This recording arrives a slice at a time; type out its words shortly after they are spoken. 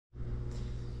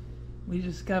we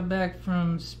just got back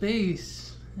from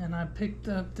space, and I picked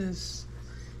up this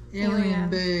alien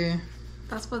bay.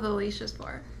 That's what the leash is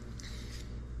for.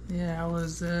 Yeah, I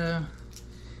was in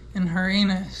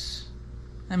Uranus.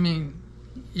 I mean,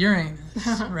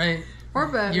 Uranus, right? Or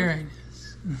both.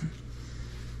 Uranus.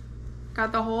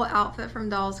 Got the whole outfit from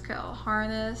DollsKill.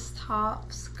 Harness,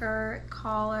 top, skirt,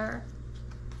 collar.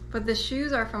 But the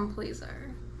shoes are from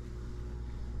Pleaser.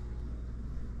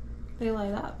 They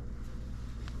light up.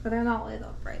 But they're not lit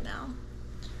up right now.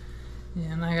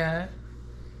 Yeah, and I got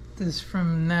this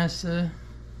from NASA,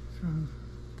 from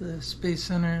the Space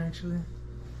Center, actually.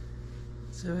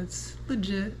 So it's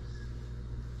legit.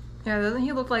 Yeah, doesn't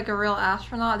he look like a real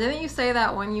astronaut? Didn't you say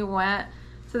that when you went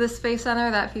to the Space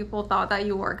Center that people thought that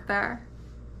you worked there?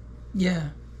 Yeah,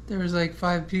 there was like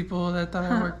 5 people that thought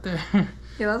I worked there.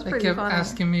 Yeah, that's pretty funny. They kept funny.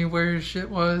 asking me where his shit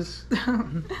was.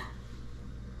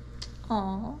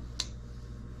 Aww.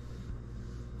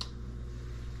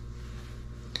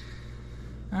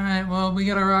 Alright, well, we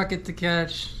got a rocket to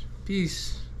catch.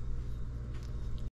 Peace.